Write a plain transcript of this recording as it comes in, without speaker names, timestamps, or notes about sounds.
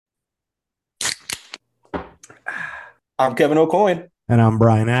I'm Kevin O'Coin. And I'm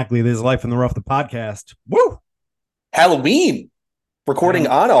Brian Ackley. This is Life in the Rough, the podcast. Woo! Halloween. Recording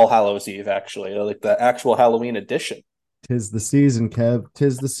Hell, on All Hallows Eve, actually, like the actual Halloween edition. tis the season, Kev.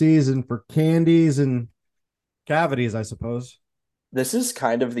 Tis the season for candies and cavities, I suppose. This is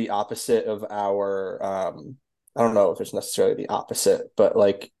kind of the opposite of our I don't know if it's necessarily the opposite, but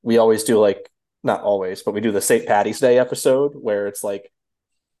like we always do like not always, but we do the St. Patty's Day episode where it's like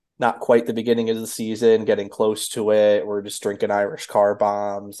not quite the beginning of the season, getting close to it. We're just drinking Irish car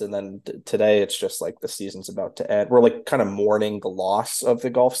bombs. And then today it's just like the season's about to end. We're like kind of mourning the loss of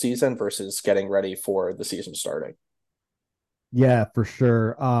the golf season versus getting ready for the season starting. Yeah, for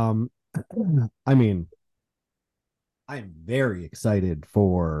sure. I mean, I'm very excited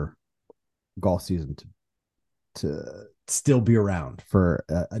for golf season to still be around for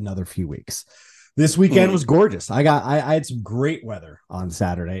another few weeks. This weekend Mm. was gorgeous. I had some great weather on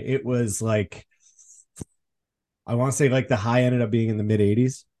Saturday. It was like I want to say like the high ended up being in the mid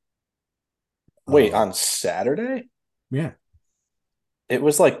 80s. Wait, Um, on Saturday? yeah. It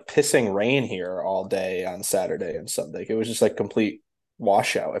was like pissing rain here all day on Saturday and Sunday. It was just like complete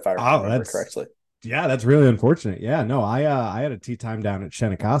washout, if I Oh, remember that's correctly. that's really unfortunate. Yeah, no, I had a tea time down at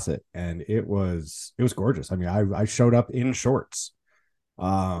Shenny and it was gorgeous. I mean, I showed up in shorts.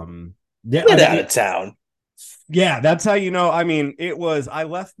 Yeah, I Get mean out of town. yeah, that's how you know. I mean, it was I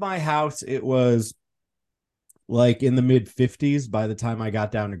left my house, it was like in the mid 50s by the time I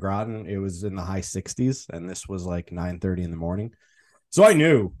got down to Groton. It was in the high 60s and this was like 9:30 in the morning. So I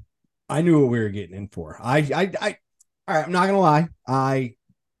knew what we were getting in for. I all right, I'm not gonna lie. I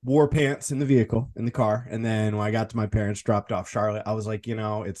wore pants in the vehicle, in the car, and then when I got to my parents, dropped off Charlotte, I was like,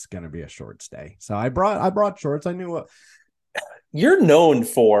 it's gonna be a short stay. So I brought shorts. I knew what. You're known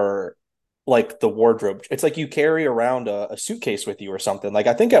for like the wardrobe. It's like you carry around a suitcase with you or something. Like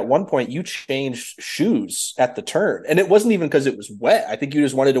I think at one point you changed shoes at the turn, and it wasn't even because it was wet. I think you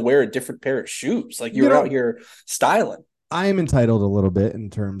just wanted to wear a different pair of shoes. Like you You were out know, here styling. I am entitled a little bit in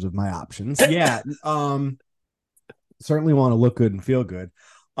terms of my options. Yeah, certainly want to look good and feel good.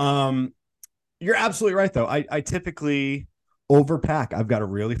 Um, You're absolutely right, though. I typically overpack. I've got a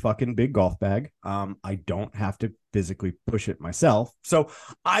really fucking big golf bag. I don't have to physically push it myself. So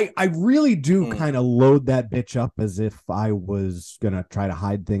I really do Mm, kind of load that bitch up as if I was gonna try to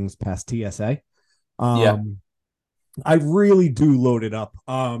hide things past TSA. yeah, Um, I really do load it up.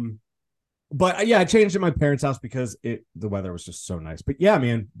 But yeah, I changed at my parents' house because the weather was just so nice. But yeah,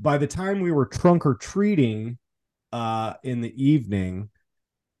 man, by the time we were trunk or treating in the evening,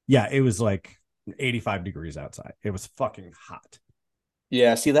 yeah, it was like 85 degrees outside. It was fucking hot.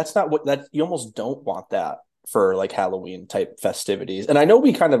 yeah. See, that's not what that you almost don't want that for like Halloween type festivities. And I know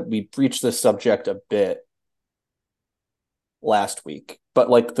we breached this subject a bit last week, but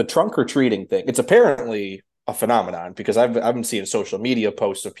like the trunk or treating thing, it's apparently a phenomenon because I've been seeing social media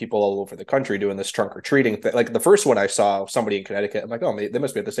posts of people all over the country doing this trunk or treating thing. Like the first one I saw, somebody in Connecticut, I'm like, oh, they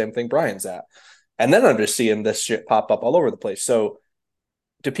must be at the same thing Brian's at. And then I'm just seeing this shit pop up all over the place. So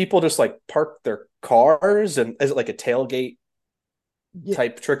do people just like park their cars and is it like a tailgate Yeah,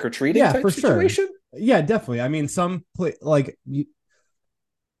 type trick or treating yeah, type for sure. situation? Yeah, definitely. I mean,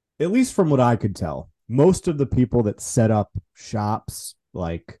 at least from what I could tell, most of the people that set up shops,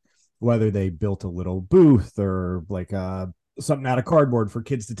 like whether they built a little booth or like something out of cardboard for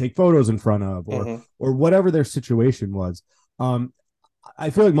kids to take photos in front of, Mm-hmm. or whatever their situation was, um, I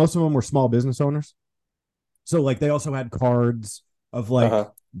feel like most of them were small business owners. So like they also had cards of like Uh-huh.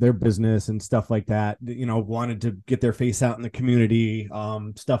 their business and stuff like that. Wanted to get their face out in the community,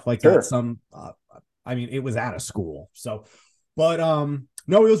 stuff like that. Sure. Some, I mean, it was at a school, so but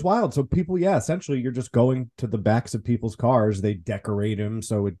no, it was wild. So people, yeah, essentially you're just going to the backs of people's cars. They decorate them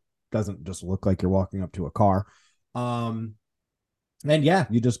so it doesn't just look like you're walking up to a car. Um, and yeah,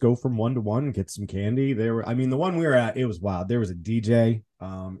 you just go from one to one, get some candy. I mean, the one we were at, it was wild. There was a DJ.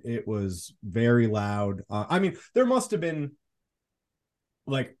 It was very loud. I mean, there must have been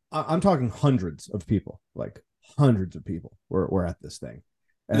like I'm talking hundreds of people, like hundreds of people were at this thing.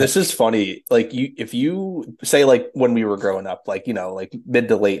 This is funny. Like if you say like when we were growing up, like like mid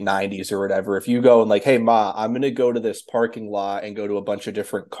to late '90s or whatever. If you go and like, hey ma, I'm gonna go to this parking lot and go to a bunch of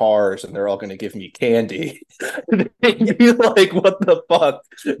different cars, and they're all gonna give me candy. Yeah, You'd be like, what the fuck?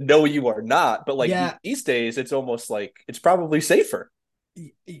 No, you are not. But like yeah, these days, it's almost like it's probably safer.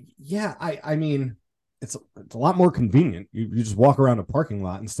 yeah. I mean, it's a lot more convenient. You just walk around a parking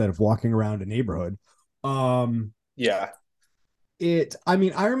lot instead of walking around a neighborhood. Um, Yeah. I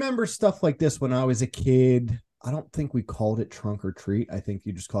mean, I remember stuff like this when I was a kid. I don't think we called it trunk or treat. I think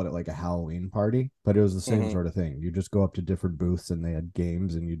you just called it like a Halloween party, but it was the same Hmm. sort of thing. You just go up to different booths and they had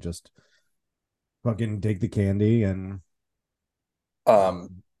games and you just fucking take the candy and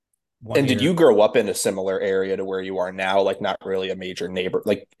Um, One and did year. you grow up in a similar area to where you are now? Like not really a major neighbor.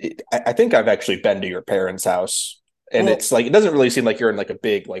 Like I think I've actually been to your parents' house, and Well, it's like it doesn't really seem like you're in like a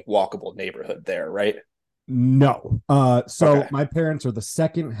big like walkable neighborhood there, right? no. So Okay. my parents are the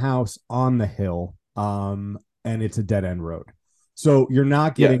second house on the hill, and it's a dead end road. So you're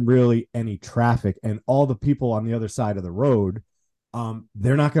not Yeah. getting really any traffic, and all the people on the other side of the road,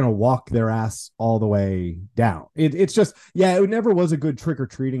 they're not going to walk their ass all the way down. It's just, yeah, it never was a good trick or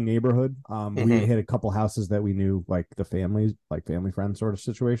treating neighborhood. We Hmm. hit a couple houses that we knew, like the families, like family friend sort of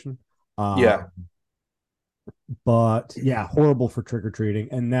situation. Yeah. But yeah, horrible for trick or treating.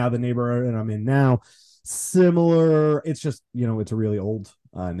 And now the neighborhood I'm in now, similar. It's just, it's a really old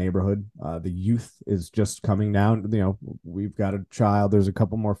neighborhood. The youth is just coming down. We've got a child. There's a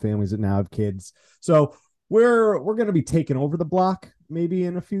couple more families that now have kids. So we're going to be taking over the block maybe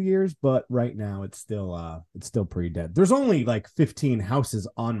in a few years, but right now it's still pretty dead. There's only like 15 houses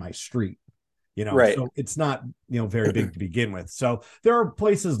on my street. Right. So it's not very big to begin with. So there are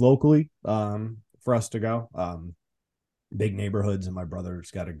places locally for us to go. Big neighborhoods, and my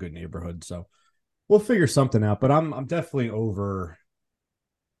brother's got a good neighborhood, so we'll figure something out. But I'm definitely over.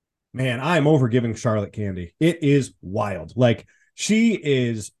 Man, I'm over giving Charlotte candy. It is wild. Like she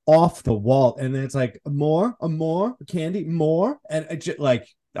is off the wall, and then it's like more candy, more, and it just like,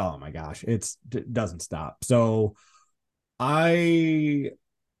 oh my gosh, it doesn't stop. So I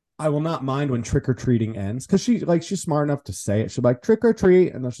I will not mind when trick or treating ends, because she's smart enough to say it. She'll be like trick or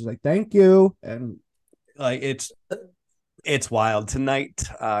treat, and then she's like thank you, and like it's wild. Tonight,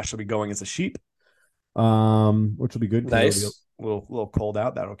 she'll be going as a sheep, which will be good because it'll be a Nice. little cold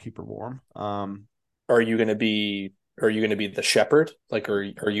out. That'll keep her warm. Are you gonna be the shepherd? Like are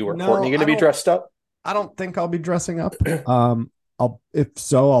you or No, Courtney gonna be dressed up? I don't think I'll be dressing up. I'll if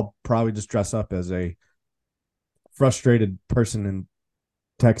so, I'll probably just dress up as a frustrated person in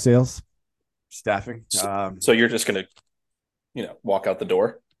tech sales staffing. So, so you're just gonna, walk out the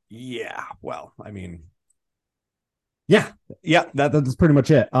door? Yeah. Well, I mean, yeah, yeah, that's pretty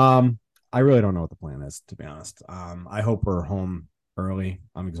much it. I really don't know what the plan is, to be honest. I hope we're home early.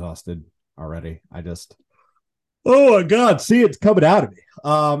 I'm exhausted already. Oh my god, see, it's coming out of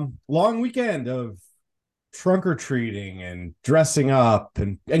me. Long weekend of trunk or treating and dressing up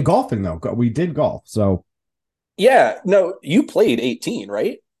and golfing though. We did golf, so Yeah, no, you played 18,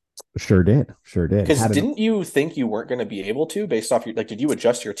 right? sure did. Because Had an didn't you think you weren't going to be able to based off your like, did you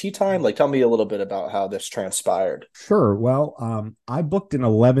adjust your tea time? Like, tell me a little bit about how this transpired. Sure. Well, I booked an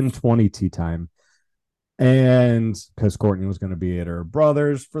 11:20 tea time, and because Courtney was going to be at her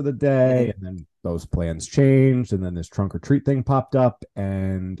brother's for the day, Hmm. and then those plans changed, and then this trunk or treat thing popped up,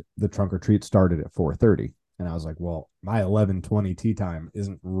 and the trunk or treat started at 4:30, and I was like, well, my 11:20 tea time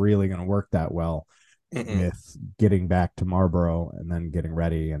isn't really going to work that well Hmm. with getting back to Marlboro and then getting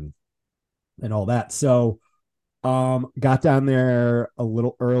ready and all that. So got down there a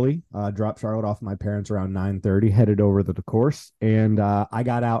little early, dropped Charlotte off my parents around 9:30, headed over to the course, and I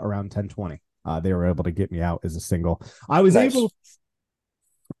got out around 10:20. They were able to get me out as a single. I was able,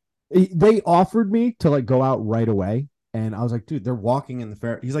 Nice. they offered me to like go out right away. And I was like, dude, they're walking in the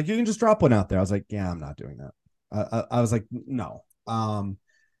fair. He's like, you can just drop one out there. I was like, yeah, I'm not doing that. I was like, no.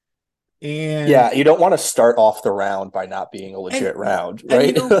 And Yeah, you don't want to start off the round by not being a and legit round, and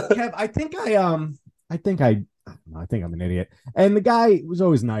right? Kev, I think I think I'm an idiot. And the guy was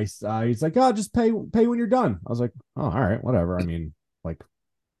always nice. He's like, oh, just pay when you're done. I was like, oh, all right, whatever. I mean, like,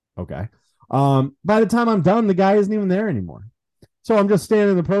 okay. By the time I'm done, the guy isn't even there anymore. So I'm just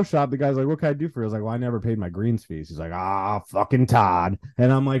standing in the pro shop. The guy's like, what can I do for you? I was like, well, I never paid my greens fees. He's like, fucking Todd.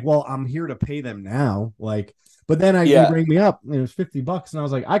 And I'm like, well, I'm here to pay them now. Like, but then he Yeah. rang me up and it was $50. And I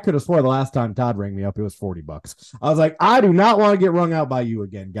was like, I could have swore the last time Todd rang me up, it was $40. I was like, I do not want to get rung out by you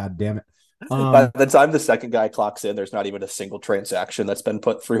again. God damn it. By the time the second guy clocks in, there's not even a single transaction that's been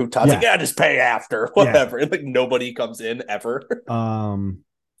put through. Todd's like, Yeah. yeah, just pay after, Yeah. whatever. And like nobody comes in ever. Um,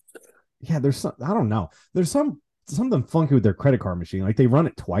 yeah, I don't know. There's something funky with their credit card machine. Like they run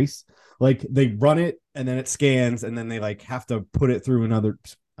it twice. Like they run it and then it scans and then they like have to put it through another.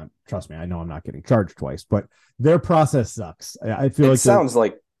 Trust me, I know I'm not getting charged twice, but their process sucks. I feel It like they're sounds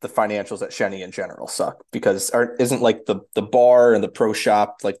like the financials at Shenny in general suck because isn't like the bar and the pro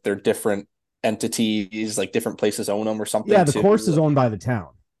shop like they're different entities, like different places own them or yeah. something The course too. is owned by the town.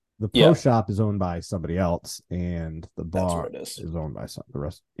 The pro Yeah, shop is owned by somebody else, and the that's what bar it is. is owned by the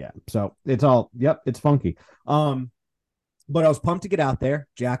rest. Yeah, so it's all yep, it's funky. But I was pumped to get out there.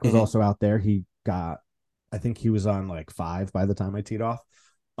 Jack was Hmm. also out there. I think he was on like 5 by the time I teed off.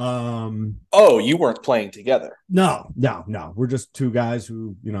 Oh, you weren't playing together. No. We're just two guys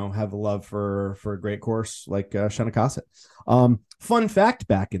who, have a love for a great course like Shenny. Fun fact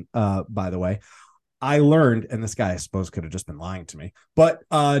back in by the way, I learned, and this guy I suppose could have just been lying to me, but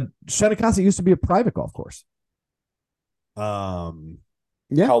Shenny used to be a private golf course. Um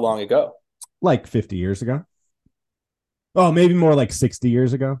yeah, How long ago like 50 years ago. Oh, maybe more like 60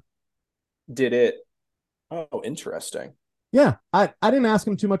 years ago. did it? Oh, interesting. Yeah, I didn't ask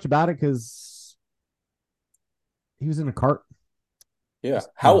him too much about it because he was in a cart. Yeah. Just,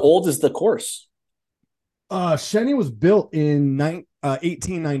 How old is the course? Shenny was built in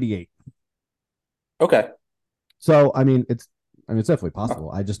 1898. Okay. So it's definitely Huh.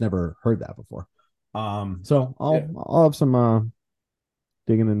 possible. I just never heard that before. So Yeah. I'll have some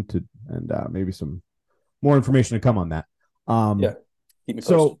digging into and maybe some more information to come on that. Yeah. Um, Keep me posted.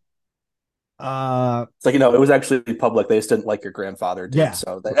 so It's like, it was actually public. They just didn't like your grandfather, dude. yeah,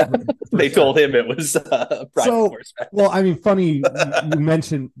 So for, they, for, for they sure. told him it was a private So, course. well, funny you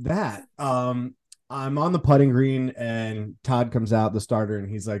mentioned that. I'm on the putting green and Todd comes out, the starter, and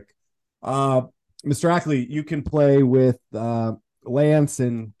he's like, uh, Mr. Ackley, you can play with Lance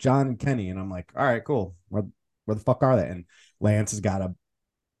and John and Kenny. And I'm like, all right, cool. Where the fuck are they? And Lance has got a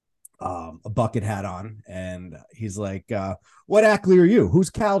bucket hat on, and he's like, "What Ackley are you? Who's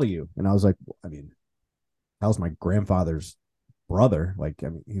Cal to you?" And I was like, Cal's my grandfather's brother. Like,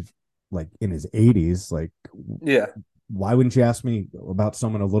 he's like in his 80s. Like, Yeah. why wouldn't you ask me about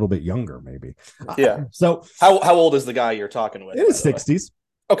someone a little bit younger, maybe? Yeah. So How old is the guy you're talking in with, by his the way? 60s,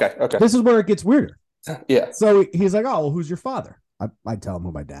 Okay. Okay. this is where it gets weirder. Yeah. So he's like, "Oh, well, who's your father?" I tell him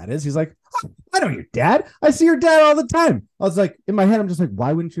who my dad is. He's like, "Oh, I know your dad. I see your dad all the time." I was like, in my head, I'm just like,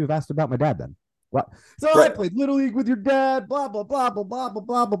 why wouldn't you have asked about my dad then? What? So I Right. played Little League with your dad, blah, blah, blah, blah, blah, blah,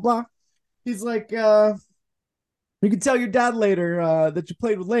 blah, blah, blah. He's like, you can tell your dad later that you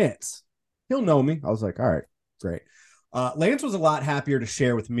played with Lance. He'll know me. I was like, all right, great. Lance was a lot happier to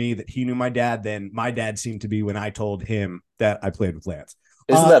share with me that he knew my dad than my dad seemed to be when I told him that I played with Lance.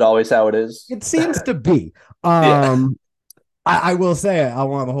 Isn't that always how it is? It seems to be. Yeah. I will say on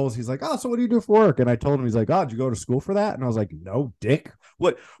one of the holes, he's like, "Oh, so what do you do for work?" And I told him, he's like, "Oh, did you go to school for that?" And I was like, "No, Dick.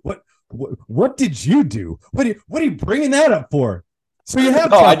 What did you do? What are you bringing that up for?" So you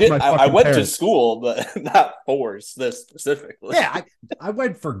have No, I talked to did. my I fucking went to parents. school, but not for this specifically. Yeah, I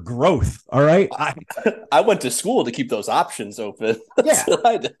went for growth. All right. I went to school to keep those options open. That's Yeah, what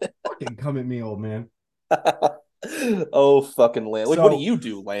I did. fucking come at me, old man. Oh, fucking Lance. Like, what do So you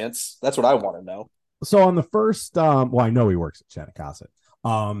do, Lance? That's what I want to know. on the first, well, I know he works at Shenny.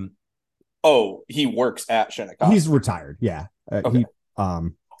 Um, Oh, he works at he's Shenny. retired. Yeah, Okay. he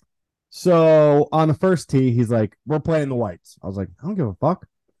um. So on the first tee, he's like, "We're playing the whites." I was like, "I don't give a fuck.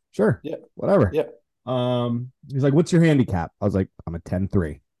 Sure, Yeah. whatever." Yeah. He's like, "What's your handicap?" I was like, "I'm a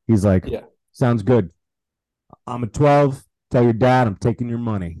 10-3." He's like, Yeah. "Sounds good. I'm a 12. Tell your dad I'm taking your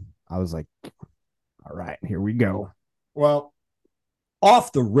money." I was like, "All right, here we go." Well,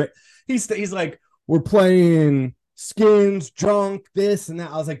 off the rip, he's like, "We're playing skins, junk, this and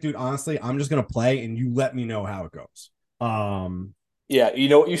that." I was like, "Dude, honestly, I'm just gonna play, and you let me know how it goes." Yeah. You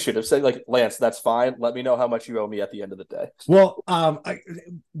know what you should have said? Like, Lance, that's fine. Let me know how much you owe me at the end of the day. Well,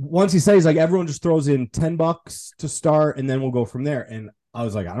 once he says like everyone just throws in $10 to start, and then we'll go from there. And I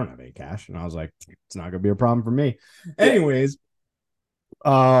was like, I don't have any cash, and I was like, it's not gonna be a problem for me. Yeah. Anyways,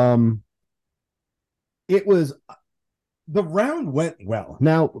 um, it was the round went well.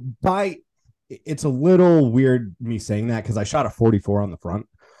 Now, by it's a little weird me saying that because I shot a 44 on the front.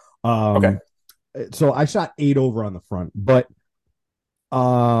 Okay. Um, so I shot 8 over on the front, but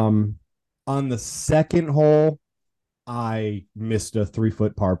um, on the second hole, I missed a 3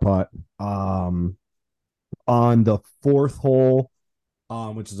 foot par putt. On the fourth hole,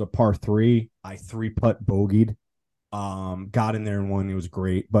 which is a par three, I 3 putt bogeyed. Got in there and won. It was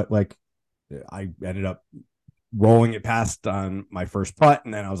great, but like I ended up rolling it past on my first putt,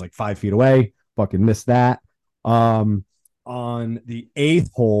 and then I was like 5 feet away. Fucking missed that. Um, on the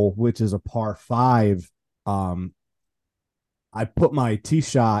eighth hole, which is a par five, um, I put my tee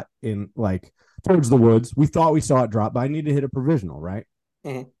shot in like towards the woods. We thought we saw it drop, but I need to hit a provisional, right?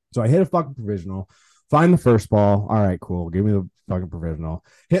 Mm-hmm. So I hit a fucking provisional, find the first ball. All right, cool. Give me the fucking provisional.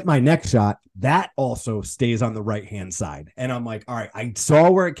 Hit my next shot. That also stays on the right hand side. And I'm like, all right, I saw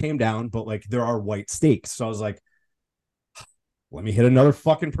where it came down, but like there are white stakes. So I was like, let me hit another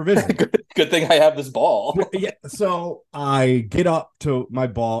fucking provisional. Good thing I have this ball. Yeah. So I get up to my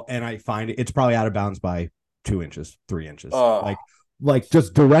ball and I find it. It's probably out of bounds by 2 inches, 3 inches. Uh, Like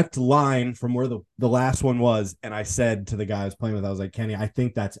just direct line from where the last one was. And I said to the guy I was playing with, I was like, Kenny, I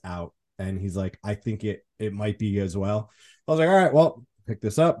think that's out. And he's like, I think it might be as well. I was like, all right, well, pick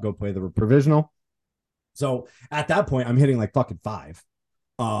this up, go play the provisional. So at that point, I'm hitting like fucking five.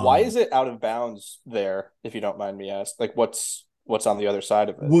 Why Um, is it out of bounds there, if you don't mind me asking? Like, what's on the other side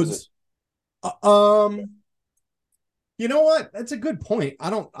of it? Is it Woods. Uh, um, you know what? That's a good point. I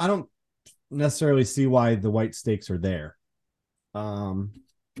don't necessarily see why the white stakes are there. Um,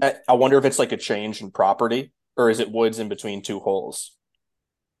 I wonder if it's like a change in property, or is it woods in between two holes?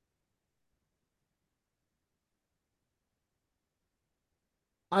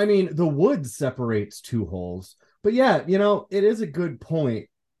 I mean, the wood separates two holes, but yeah, it is a good point.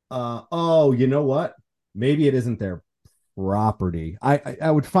 Oh, you know what? Maybe it isn't their property. I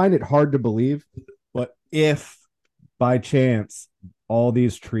would find it hard to believe, but if by chance all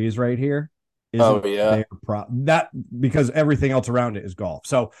these trees right here Oh isn't yeah. their that because everything else around it is golf.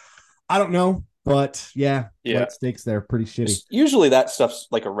 So I don't know, but yeah, Yeah. white stakes there pretty shitty. Usually that stuff's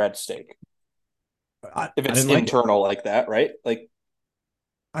like a red stake if I it's didn't like it. internal like that, right? Like,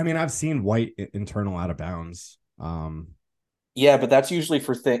 I mean, I've seen white internal out of bounds. yeah, but that's usually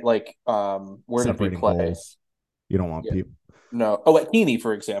for like where did we Separating play? holes. You don't want Yeah. people. No. Oh, at Heaney,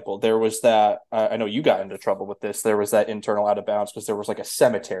 for example, there was that. I know you got into trouble with this. There was that internal out of bounds because there was like a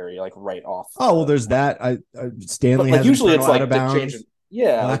cemetery like right off Oh well, the. there's that. But Stanley like has usually internal it's out of like the change. bounds.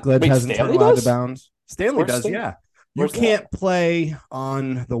 Yeah. Like Blackledge wait, has Stanley internal out of does? bounds. Stanley Where's does, Stan? yeah. You Where's that? can't play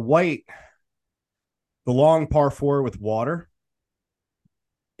on the long par four with water.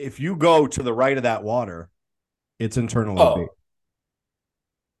 If you go to the right of that water, it's internal OB. Oh,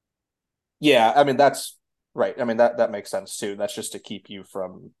 yeah. I mean that's right. I mean that makes sense too. That's just to keep you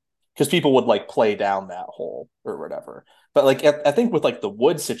from because people would like play down that hole or whatever. But like I think with like the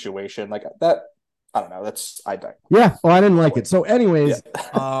wood situation, like that, I don't know. That's I Yeah. Well, I didn't like what? it. So, Yeah. anyways,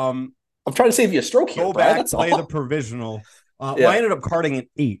 um, I'm trying to save you a stroke here, go Brian. back, That's play the all. provisional. Well, I Yeah. ended up carding an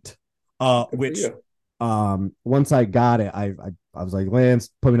 8, Good for which you. once I got it, I was like, Lance,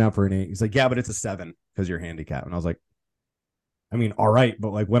 put me down for an 8. He's like, yeah, but it's a 7 because you're handicapped. And I was like, I mean, all right,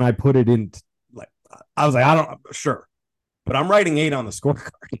 but like when I put it in, like I was like, I don't sure, but I'm writing 8 on the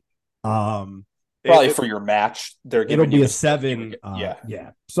scorecard. Um, Probably it for your match, they're it'll giving be you a a six. You would 7. get, yeah.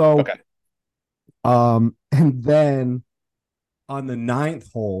 Yeah. So, Okay. and then on the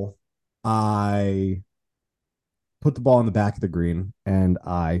ninth hole, I put the ball in the back of the green and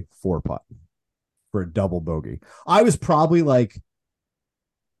I 4 putt for a double bogey. I was probably like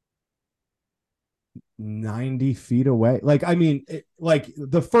 90 feet away. Like, I mean, like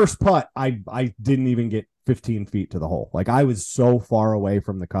the first putt, I didn't even get 15 feet to the hole. Like, I was so far away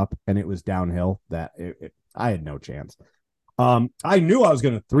from the cup and it was downhill that I had no chance. I knew I was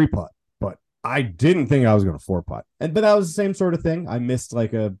going to 3 putt, but I didn't think I was going to 4 putt. But that was the same sort of thing. I missed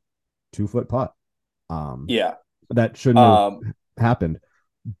like a 2 foot putt. Um, Yeah. that shouldn't have Um, happened.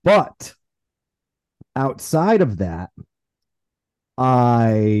 But outside of that,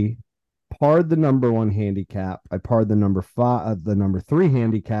 I parred the number 1 handicap. I parred the number 5, the number 3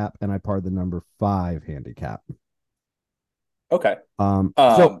 handicap, and I parred the number 5 handicap. okay.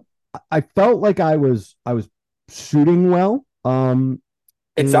 So Um, I felt like I was shooting well.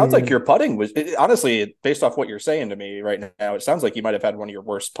 it sounds like And your putting was honestly, based off what you're saying to me right now, it sounds like you might have had one of your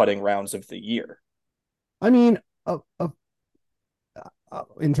worst putting rounds of the year. I mean,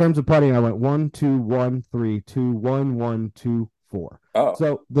 in terms of putting, I went 1, 2, 1, 3, 2, 1, 1, 2, 4. Oh,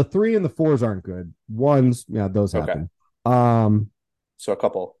 So the 3 and the 4s aren't good. Ones, yeah, those okay. happen. Um, So a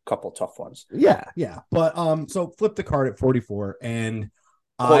couple tough ones. yeah. But so flip the card at 44, and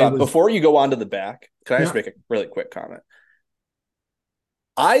Hold I on. was Before you go on to the back, can I just yeah, make a really quick comment?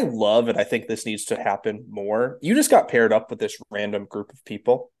 I love, and I think this needs to happen more. You just got paired up with this random group of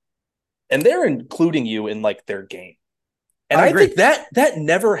people, and they're including you in like their game. And I I agree. think that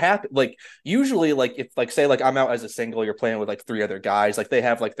never happened. Like usually, like if like say like I'm out as a single, you're playing with like 3 other guys, like they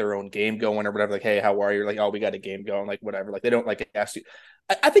have like their own game going or whatever. Like, hey, how are you? Like, oh, we got a game going, like whatever. Like they don't like ask you.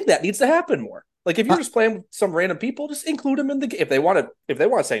 I think that needs to happen more. Like if you're I, just playing with some random people, just include them in the game. If they want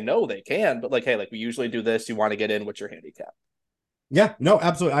to say no, they can. But like, hey, like we usually do this. You want to get in? What's your handicap? yeah, no,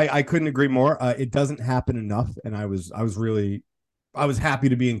 absolutely. I couldn't agree more. It doesn't happen enough, and I was happy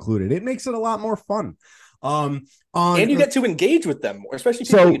to be included. It makes it a lot more fun. Um, on And you get to engage with them more, especially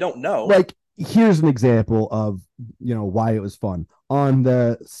people you So, don't know. like, here's an example of why it was fun. On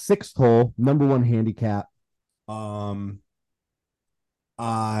the sixth hole, number 1 handicap, um,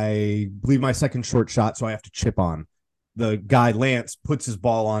 I believe my second short shot, so I have to chip on. The guy Lance puts his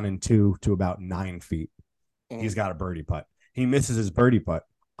ball on in 2 to about 9 feet. He's Mm. got a birdie putt. He misses his birdie putt.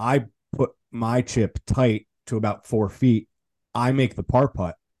 I put my chip tight to about 4 feet. I make the par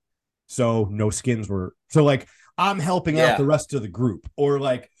putt. So no skins were so like I'm helping out the Yeah, rest of the group, or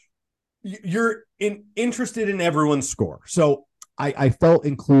like you're interested in everyone's score. So I felt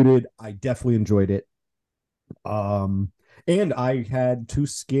included. I definitely enjoyed it. Um, and I had two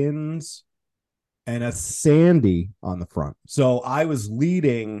skins and a sandy on the front. So I was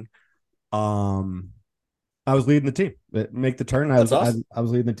leading the team. Make the turn. That's awesome. I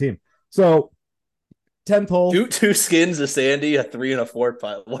was leading the team. So 10th hole. Two skins, a sandy, a 3 and a 4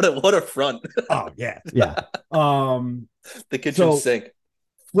 putt. What a front. Oh yeah, yeah. Um, The kitchen so sink.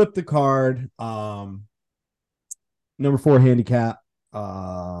 flip the card. Number 4 handicap.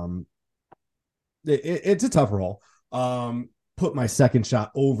 It's a tough roll. Put my second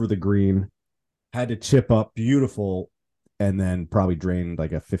shot over the green. Had to chip up, beautiful, and then probably drained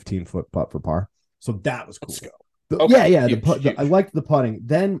like a 15-foot putt for par. So that was cool. Let's go. Yeah, Okay. yeah. Huge. I liked the putting.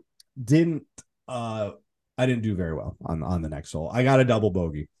 Then didn't I didn't do very well on the next hole. I got a double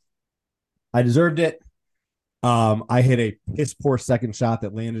bogey. I deserved it. I hit a piss poor second shot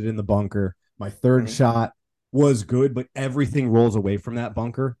that landed in the bunker. My third shot was good, but everything rolls away from that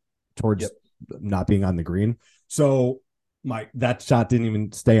bunker towards not being on the green. So that shot didn't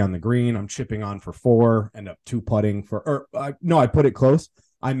even stay on the green. I'm chipping on for 4, end up 2-putting for, no, I put it close.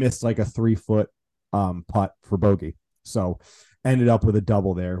 I missed like a 3-foot putt for bogey. So ended up with a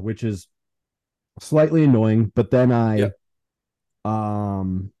double there, which is slightly annoying. But then I par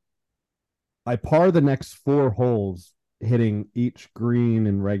the next 4 holes, hitting each green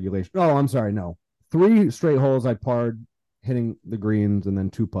in regulation. Oh, I'm sorry, no. 3 straight holes I parred, hitting the greens, and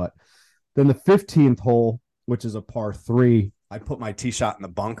then 2-putt. Then the 15th hole, which is a par 3, I put my tee shot in the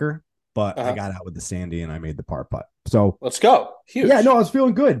bunker, but I got out with the sandy and I made the par putt. So let's go. Huge. Yeah, no, I was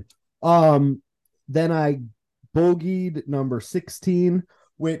feeling good. Then I bogeyed number 16,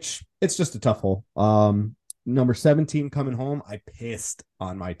 which it's just a tough hole. Number 17 coming home, I pissed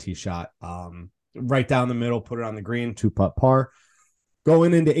on my tee shot. Right down the middle, put it on the green, 2-putt par.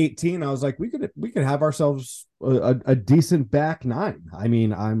 Going into 18, I was like, we could have ourselves a decent back 9. I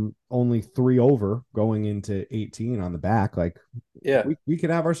mean, I'm only 3 over going into 18 on the back. Like, we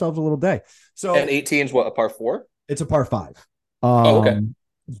could have ourselves a little day. So, and 18 is what, a par 4? It's a par 5. Okay.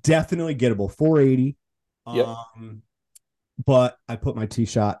 Definitely gettable, 480. Yep. But I put my tee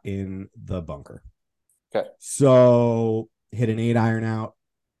shot in the bunker. Okay. So hit an 8 iron out,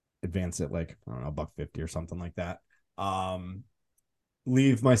 advance it like, I don't know, $150 or something like that.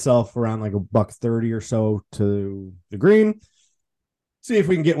 Leave myself around like $130 or so to the green. See if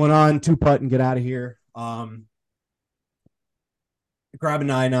we can get one on, 2-putt and get out of here. Grab a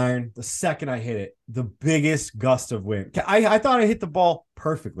 9 iron. The second I hit it, the biggest gust of wind. I thought I hit the ball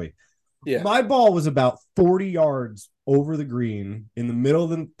perfectly. Yeah. My ball was about 40 yards over the green in the middle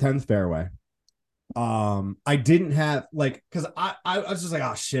of the 10th fairway. I didn't have because I was just like,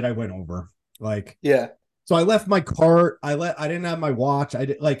 oh shit, I went over. So I left my cart. I didn't have my watch. I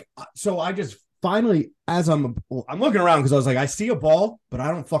did so I just finally, as I'm looking around, because I was like, I see a ball, but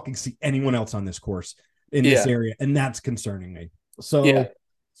I don't fucking see anyone else on this course in this area, and that's concerning me. So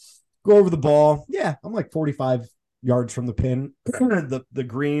go over the ball. Yeah, I'm like 45 yards from the pin. the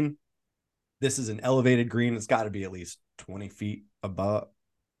green. This is an elevated green. It's got to be at least 20 feet above.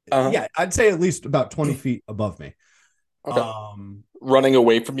 Yeah, I'd say at least about 20 feet above me. Okay. Running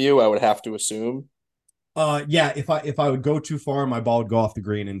away from you, I would have to assume. Yeah, if I would go too far, my ball would go off the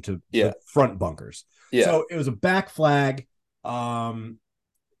green into the front bunkers. Yeah. So it was a back flag, kind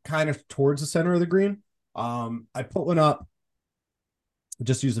of towards the center of the green. I put one up,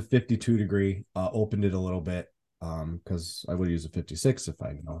 just used a 52 degree, opened it a little bit, because I would use a 56 if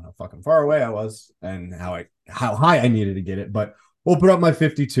I know how fucking far away I was and how high I needed to get it. But open up my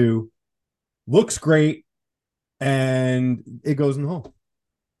 52, looks great, and it goes in the hole.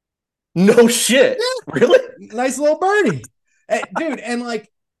 No shit. Yeah. Really? Nice little birdie. Dude, and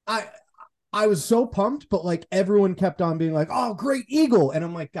I was so pumped, but everyone kept on being like, oh, great eagle. And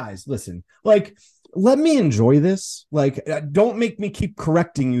I'm like, guys, listen, let me enjoy this. Don't make me keep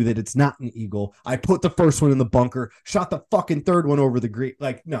correcting you that it's not an eagle. I put the first one in the bunker, shot the fucking third one over the green.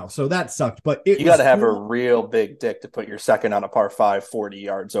 No, so that sucked. But you got to have a real big dick to put your second on a par 5 40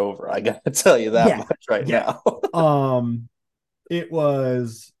 yards over. I got to tell you that much now.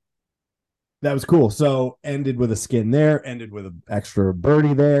 That was cool. So ended with a skin there, ended with an extra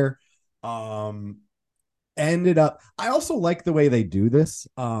birdie there. Ended up, I also like the way they do this.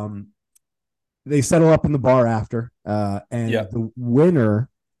 They settle up in the bar after, and the winner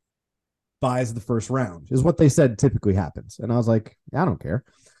buys the first round, is what they said typically happens. And I was like, I don't care.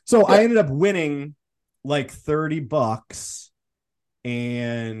 So I ended up winning like $30,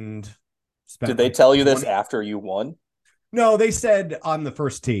 and did they tell you this after you won? No, they said on the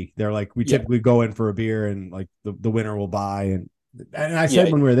first tee, they're like, we typically go in for a beer and the winner will buy. And I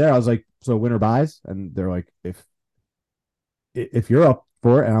said when we were there, I was like, so winner buys? And they're like, if if you're up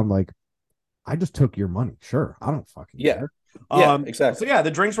for it, and I'm like, I just took your money. Sure, I don't fucking Yeah. care. Yeah, So exactly. yeah,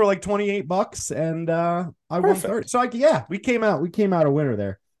 the drinks were like $28, and I won 30. Perfect. So yeah, we came out a winner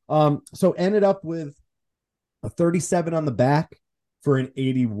there. So ended up with a 37 on the back for an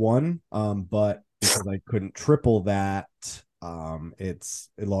 81. But because I couldn't triple that, it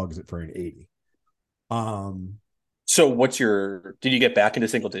logs it for an 80. Um, So did you get back into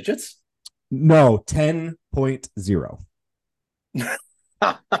single digits? no, 10.0.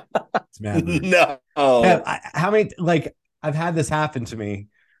 It's mad rude. No. How many like I've had this happen to me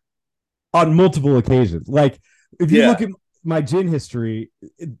on multiple occasions. Like if you look Yeah, at my gin history,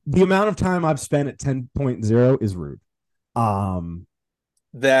 the amount of time I've spent at 10.0 is rude. Um,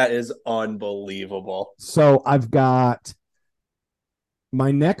 that is unbelievable. so I've got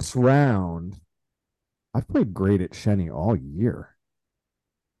my next round. I've played great at Shenny all year.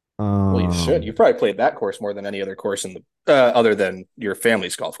 Well, you should. Um, You probably played that course more than any other course in the other than your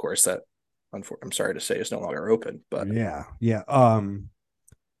family's golf course that I'm sorry to say is no longer open, but yeah, yeah.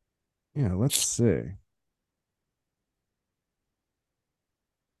 Yeah, let's see.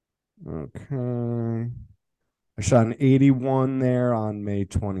 Okay. I shot an 81 there on May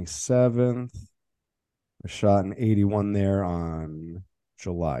 27th. I shot an 81 there on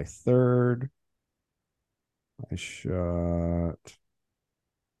July 3rd. I shot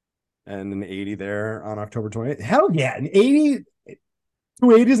and an 80 there on October 28th. Hell yeah, an 80,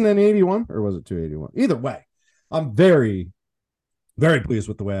 280s and an 81, or was it 281? Either way, I'm very, very pleased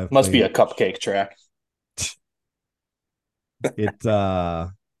with the way I've must be played a cupcake track. it.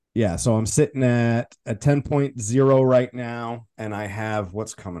 Yeah, so I'm sitting at a 10.0 right now, and I have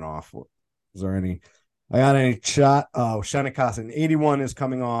what's coming off. Is there any? I got any shot? Oh, Shanakasa, an 81 is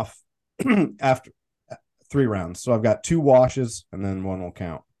coming off after 3 rounds. So I've got 2 washes, and then one will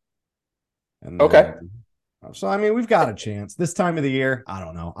count. And Okay. then, so I mean, we've got a chance this time of the year. I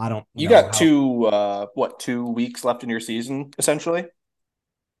don't know. I don't You know got how. 2 weeks left in your season, essentially?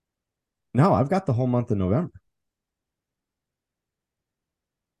 No, I've got the whole month of November.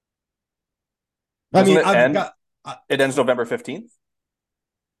 I Doesn't mean, it I've end? got. Uh, It ends November 15th?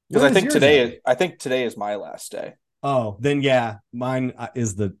 Because when does yours end? I think today is my last day. Oh, then yeah, mine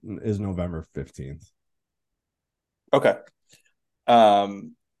is November 15th. Okay.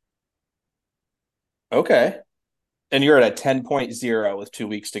 Um, okay. And you're at a 10.0 with 2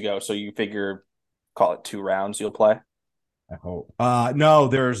 weeks to go. So you figure, call it 2 rounds you'll play. I hope. No,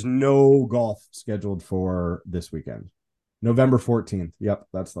 there's no golf scheduled for this weekend. November 14th. Yep,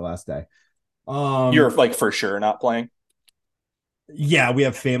 that's the last day. You're Um, like for sure not playing. yeah, we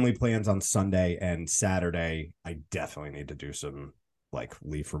have family plans on Sunday and Saturday. I definitely need to do some like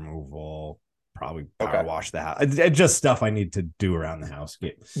leaf removal, probably power Okay. wash the house. Just stuff I need to do around the house.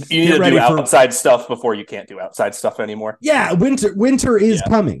 You need Get to do ready for outside stuff before you can't do outside stuff anymore. yeah, winter is Yeah.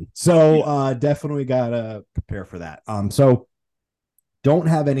 coming. So Yeah. definitely gotta prepare for that. So don't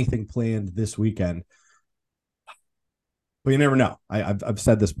have anything planned this weekend, but you never know. I've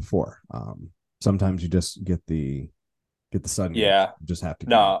said this before. Sometimes you just get the sudden gift. Yeah. You just have to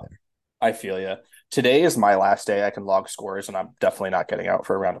get out No, there. I feel you. Today is my last day. I can log scores, and I'm definitely not getting out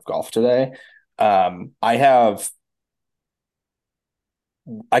for a round of golf today. I have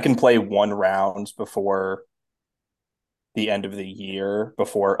I can play 1 round before the end of the year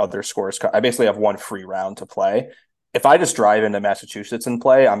before other scores I basically have one free round to play. If I just drive into Massachusetts and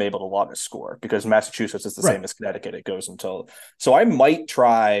play, I'm able to log a score because Massachusetts is the Right. same as Connecticut. It goes until so I might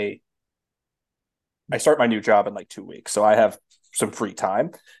try. I start my new job in like 2 weeks, so I have some free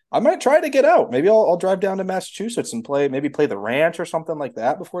time. I might try to get out. Maybe I'll drive down to Massachusetts and play the ranch or something like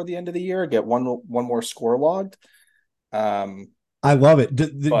that before the end of the year. Get one more score logged. Um, I love it.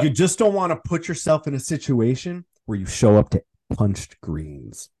 You but just don't want to put yourself in a situation where you show up to punched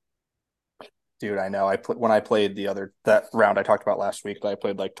greens. dude, I know. When I played that round I talked about last week, that I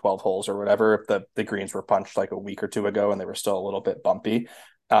played like 12 holes or whatever. The greens were punched like a week or two ago, and they were still a little bit bumpy.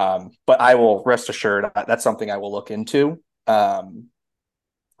 But I will rest assured that's something I will look into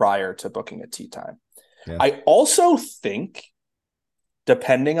prior to booking a tee time. Yeah. I also think,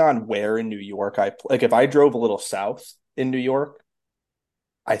 depending on where in New York like, if I drove a little south in New York,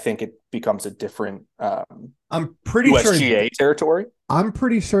 I think it becomes a different I'm pretty sure USGA territory. I'm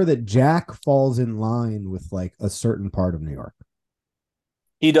pretty sure that Jack falls in line with like a certain part of New York.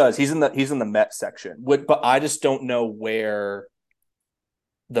 He does. He's in the Met section. But I just don't know where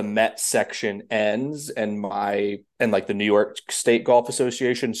the Met section ends and like the New York State Golf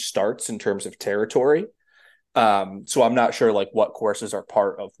Association starts in terms of territory. So I'm not sure like what courses are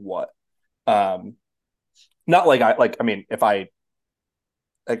part of what. Um, not like I mean, if I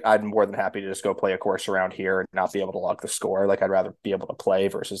like I'm more than happy to just go play a course around here and not be able to log the score. Like I'd rather be able to play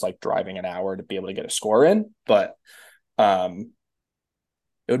versus like driving an hour to be able to get a score in. But um,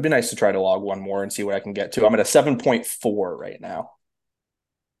 it would be nice to try to log one more and see what I can get to. I'm at a 7.4 right now.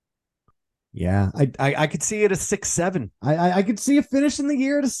 Yeah, I could see it a 6.7. I could see a finish in the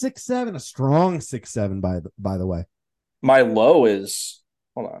year at a 6.7, a strong 6.7 by the way. My low is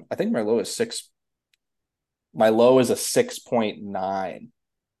hold on. I think my low is six. My low is a 6.9.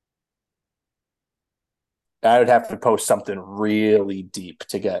 I would have to post something really deep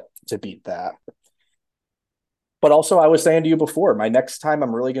to get to beat that. But also, I was saying to you before, my next time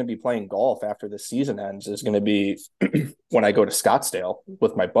I'm really going to be playing golf after the season ends is going to be when I go to Scottsdale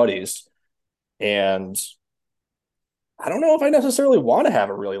with my buddies. And I don't know if I necessarily want to have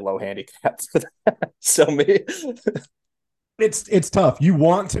a really low handicap for that. So maybe It's tough. You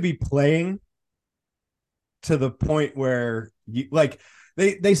want to be playing to the point where you like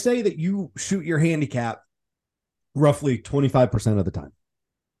they say that you shoot your handicap roughly 25% of the time.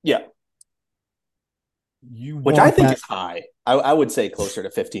 yeah, You which I want think that. is high. I would say closer to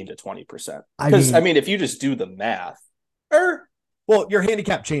 15 to 20%. I Because I mean, mean, if you just do the math, or well, your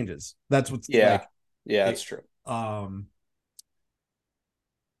handicap changes. That's what's yeah, like yeah, that's it, true. um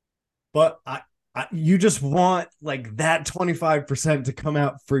but you just want like that 25% to come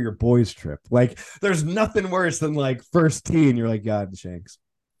out for your boys trip. Like there's nothing worse than like first tee and you're like, God, Shanks,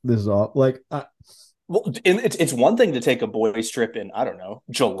 this is all like Well, and it's one thing to take a boys trip in, I don't know,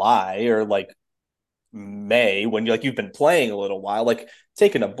 July or like May when you've been playing a little while. Like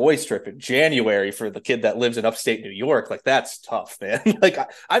taking a boys trip in January for the kid that lives in upstate New York, like that's tough, man. Like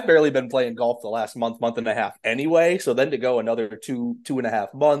I've barely been playing golf the last month and a half anyway. So then to go another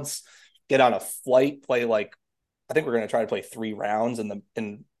 2.5 months, get on a flight, play like I think we're gonna try to play 3 rounds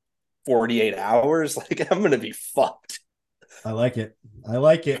in 48 hours. Like I'm gonna be fucked. I like it. I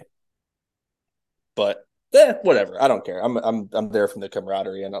like it. But whatever. I don't care. I'm there from the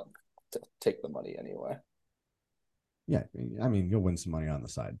camaraderie and I'll take the money anyway. Yeah, I mean, you'll win some money on the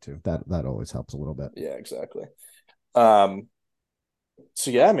side too. That always helps a little bit. Yeah, exactly. Um,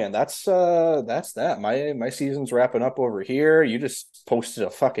 so yeah, man, that's that. My season's wrapping up over here. You just posted a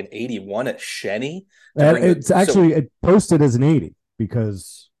fucking 81 at Shenny to And bring the it's actually so it posted as an 80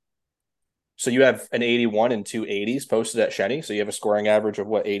 because so you have an 81 and two 80s posted at Shenny. So you have a scoring average of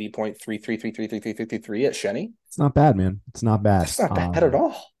what 80.33333333 at Shenny. it's not bad, man. It's not bad. That's not bad at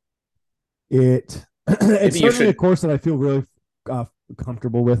all. It it's Maybe you certainly a should. course that I feel really uh,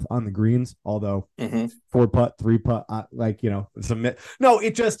 comfortable with on the greens. Although Mhm. 4 putt, 3 putt, like submit. No,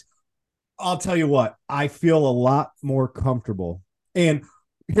 it just. I'll tell you what. I feel a lot more comfortable. And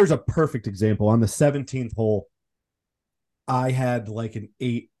here's a perfect example. On the 17th hole, I had like an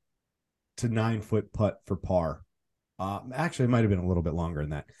 8 to 9 foot putt for par. Actually, it might have been a little bit longer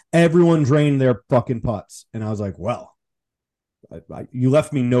than that. Everyone drained their fucking putts, and I was like, "Well, you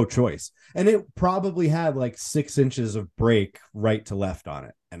left me no choice." And it probably had like 6 inches of break right to left on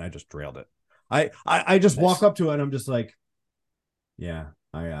it, and I just trailed it. I just walk Nice. up to it, and I'm just like, "Yeah,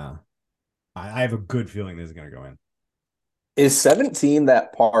 I have a good feeling this is gonna go in." Is 17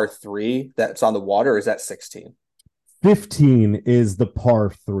 that par three that's on the water, or is that 16? 15 is the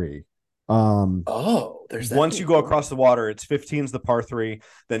par three. Um, Oh, there's that Once many you go holes. across the water, it's 15's the par three,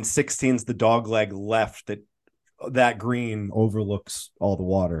 then 16's the dog leg left that green overlooks all the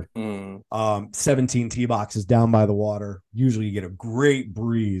water. Mm. 17 tee box is down by the water. Usually you get a great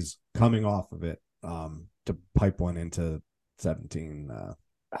breeze coming off of it to pipe one into 17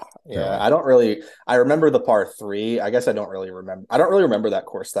 Yeah, fairway. I don't really. I remember the par three. I guess I don't really remember. I don't really remember that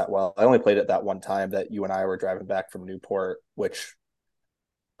course that well. I only played it that one time that you and I were driving back from Newport, which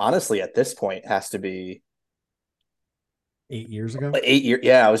honestly at this point has to be 8 years ago. like 8 years.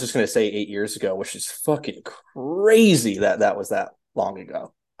 Yeah, I was just gonna say 8 years ago, which is fucking crazy that that was that long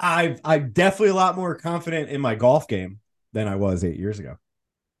ago. I'm definitely a lot more confident in my golf game than I was 8 years ago.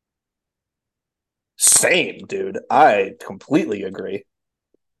 Same, dude. I completely agree.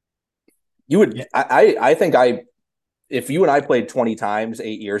 You Yeah. would. I think I if you and I played 20 times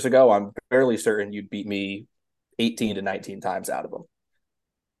 8 years ago, I'm fairly certain you'd beat me 18 to 19 times out of them.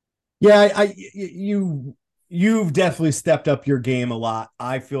 Yeah, you've definitely stepped up your game a lot.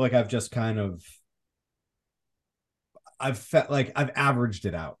 I feel like I've felt like I've averaged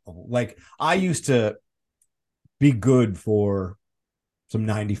it out. Like I used to be good for some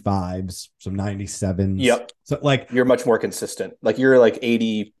 95s, some 97s. Yep. So like You're much more consistent. Like you're like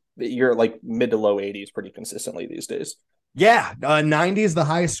 80, you're like mid to low 80s pretty consistently these days. yeah, 90 is the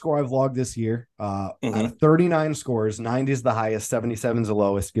highest score I've logged this year. Out Mm-hmm. of 39 scores, 90 is the highest, 77 is the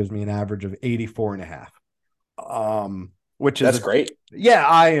lowest, gives me an average of 84 and a half. which is That's great. yeah,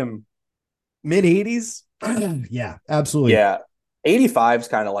 I am mid 80s. Yeah, absolutely. Yeah. 85 is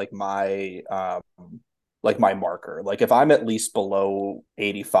kind of like my marker. Like if I'm at least below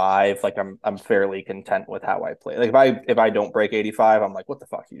 85, like I'm fairly content with how I play. Like if I don't break 85, I'm like, what the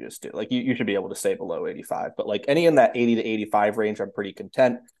fuck you just do? Like you should be able to stay below 85. But like any in that 80 to 85 range, I'm pretty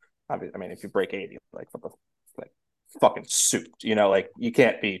content. I mean, if you break 80, like what the like fucking souped, like you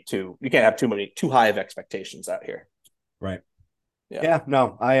can't have too high of expectations out here. Right. Yeah. Yeah,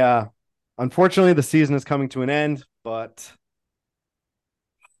 no, I unfortunately the season is coming to an end, but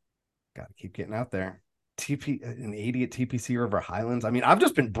gotta keep getting out there. TP an 80 at TPC River Highlands. I mean, I've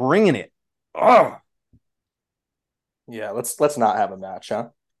just been bringing it. Oh, Yeah, let's not have a match, huh?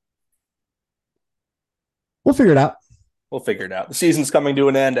 We'll figure it out. We'll figure it out. The season's coming to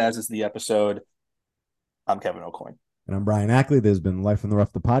an end, as is the episode. I'm Kevin O'Coin. And I'm Brian Ackley. This has been Life in the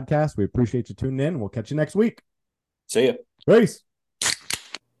Rough, the podcast. We appreciate you tuning in. We'll catch you next week. See ya. Peace.